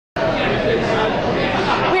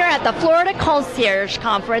at the Florida Concierge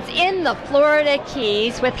Conference in the Florida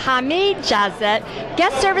Keys with Hameed Jasat,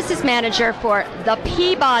 Guest Services Manager for the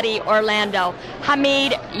Peabody Orlando.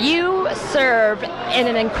 Hameed, you serve in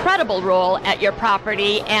an incredible role at your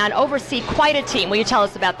property and oversee quite a team. Will you tell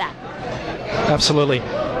us about that? Absolutely.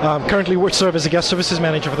 Currently we serve as a Guest Services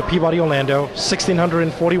Manager for the Peabody Orlando,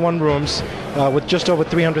 1,641 rooms with just over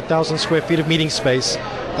 300,000 square feet of meeting space.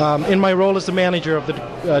 In my role as the manager of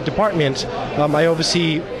the department, I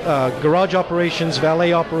oversee garage operations,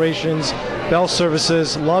 valet operations, bell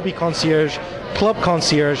services, lobby concierge, club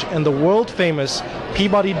concierge, and the world-famous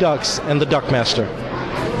Peabody Ducks and the Duckmaster.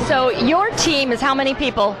 So your team is how many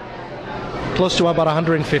people? Close to about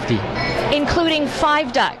 150. Including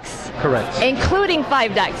 5 ducks? Correct. Including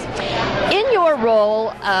 5 ducks. In your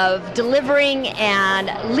role of delivering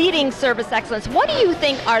and leading service excellence, what do you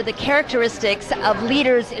think are the characteristics of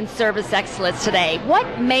leaders in service excellence today?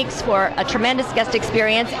 What makes for a tremendous guest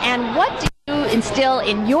experience, and what do you instill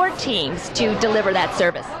in your teams to deliver that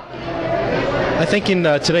service? I think in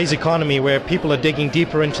today's economy, where people are digging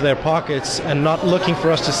deeper into their pockets and not looking for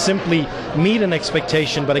us to simply meet an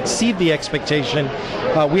expectation but exceed the expectation,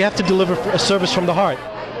 we have to deliver a service from the heart.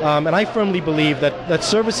 And I firmly believe that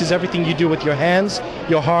service is everything you do with your hands,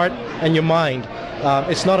 your heart, and your mind.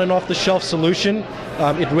 It's not an off-the-shelf solution.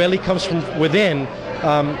 It rarely comes from within.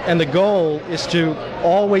 And the goal is to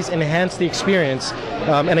always enhance the experience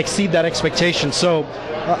and exceed that expectation. So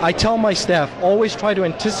I tell my staff, always try to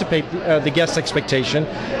anticipate the guest's expectation,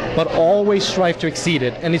 but always strive to exceed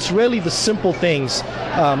it. And it's really the simple things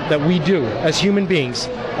that we do as human beings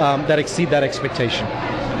that exceed that expectation.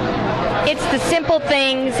 It's the simple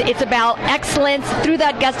things. It's about excellence through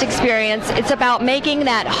that guest experience. It's about making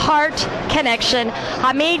that heart connection.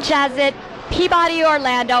 Hameed Jasat, Peabody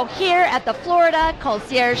Orlando, here at the Florida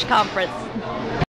Concierge Conference.